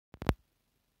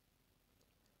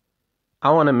I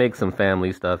want to mix some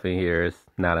family stuff in here.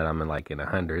 Now that I'm in the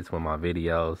hundreds with my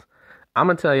videos. I'm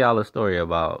gonna tell y'all a story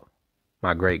about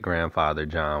my great grandfather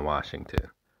John Washington.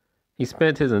 He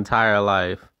spent his entire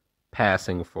life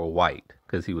passing for white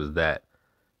because he was that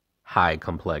high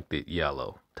complected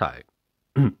yellow type,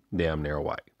 damn near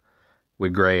white,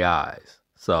 with gray eyes.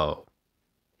 So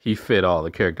he fit all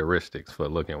the characteristics for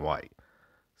looking white.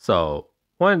 So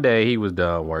one day he was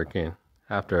done working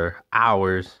after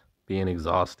hours being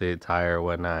exhausted, tired,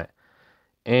 whatnot.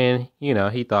 And,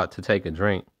 he thought to take a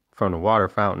drink from the water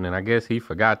fountain. And I guess he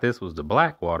forgot this was the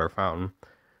black water fountain.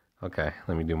 Okay,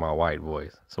 let me do my white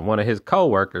voice. So one of his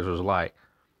coworkers was like,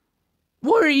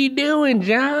 "What are you doing,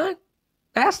 John?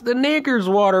 That's the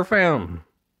niggers' water fountain."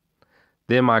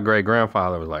 Then my great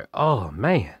grandfather was like, "Oh,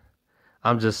 man.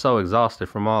 I'm just so exhausted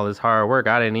from all this hard work.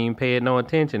 I didn't even pay it no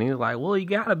attention." He was like, "Well, you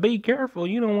gotta be careful.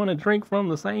 You don't want to drink from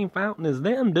the same fountain as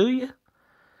them, do you?"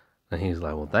 And he's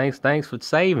like, "Well, thanks for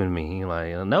saving me." He's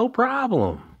like, "No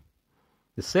problem.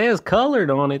 It says colored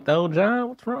on it, though, John.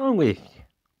 What's wrong with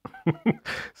you?"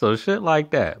 So shit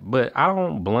like that. But I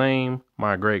don't blame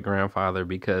my great grandfather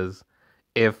because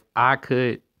if I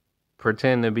could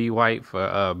pretend to be white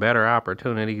for better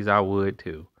opportunities, I would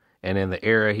too. And in the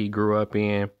era he grew up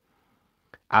in,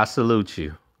 I salute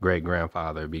you, great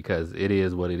grandfather, because it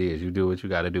is what it is. You do what you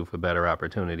got to do for better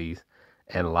opportunities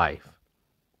in life.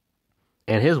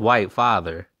 And his white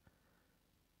father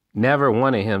never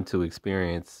wanted him to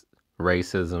experience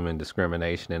racism and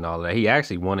discrimination and all that. He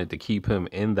actually wanted to keep him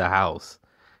in the house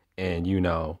and,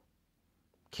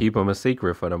 keep him a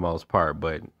secret for the most part.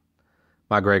 But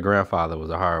my great grandfather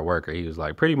was a hard worker. He was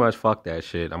like, pretty much fuck that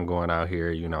shit. I'm going out here.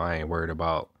 I ain't worried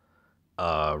about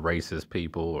racist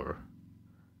people or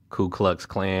Ku Klux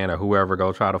Klan or whoever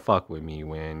go try to fuck with me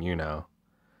when,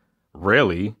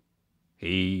 really,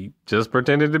 he just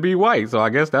pretended to be white. So I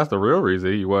guess that's the real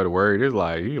reason he wasn't worried. It's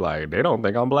like, they don't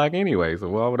think I'm black anyway. So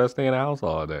why would I stay in the house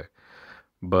all day?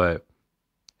 But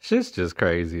shit's just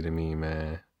crazy to me,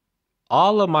 man.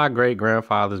 All of my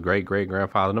great-grandfathers,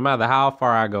 great-great-grandfather, no matter how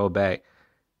far I go back,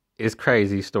 it's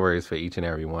crazy stories for each and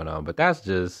every one of them. But that's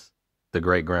just the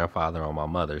great-grandfather on my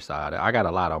mother's side. I got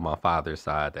a lot on my father's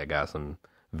side that got some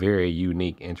very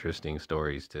unique, interesting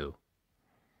stories too.